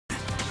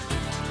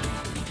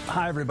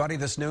Hi, everybody.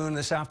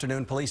 This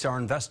afternoon, police are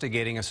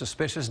investigating a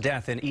suspicious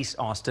death in East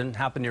Austin.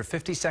 Happened near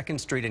 52nd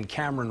Street and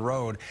Cameron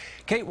Road.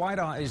 Kate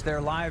Whiteaw is there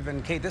live.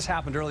 And Kate, this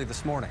happened early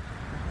this morning.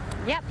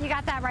 Yep, you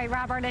got that right,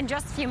 Robert. And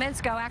just a few minutes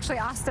ago, actually,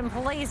 Austin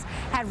police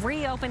had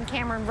reopened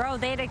Cameron Road.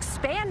 They had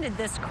expanded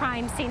this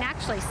crime scene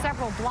actually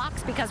several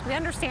blocks because we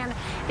understand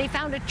they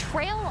found a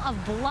trail of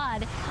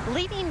blood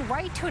leading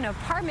right to an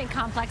apartment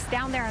complex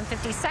down there on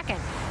 52nd.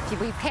 If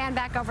we pan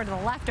back over to the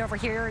left over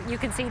here, you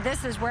can see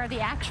this is where the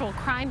actual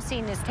crime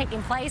scene is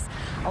taking place.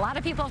 A lot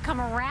of people have come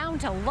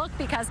around to look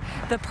because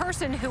the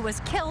person who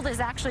was killed is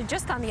actually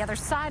just on the other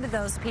side of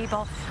those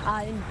people.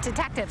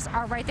 Detectives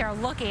are right there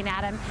looking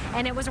at him.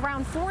 And it was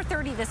around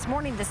 4:30 this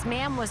morning. This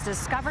man was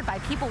discovered by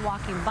people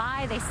walking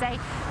by. They say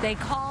they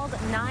called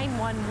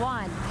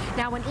 911.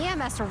 Now, when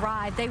EMS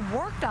arrived, they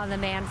worked on the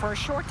man for a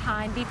short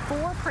time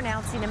before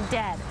pronouncing him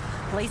dead.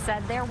 Police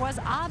said there was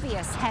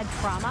obvious head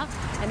trauma,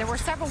 and there were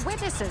several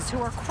witnesses who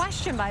were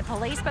questioned by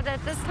police, but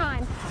at this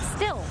time,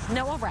 still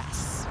no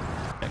arrests.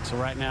 So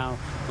right now,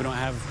 we don't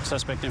have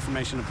suspect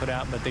information to put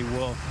out, but they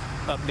will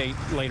update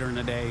later in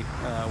the day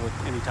with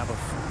any type of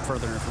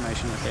further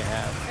information that they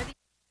have.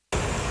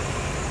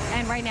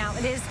 And right now,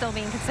 it is still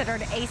being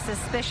considered a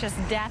suspicious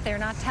death. They're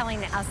not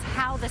telling us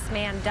how this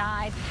man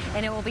died,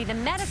 and it will be the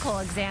medical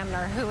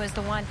examiner who is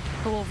the one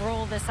who will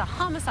rule this a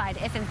homicide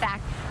if, in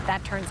fact,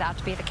 that turns out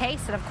to be the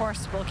case. And, of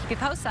course, we'll keep you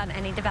posted on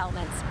any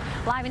developments.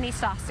 Live in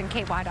East Austin,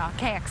 Kate Whiteaw,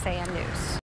 KXAN News.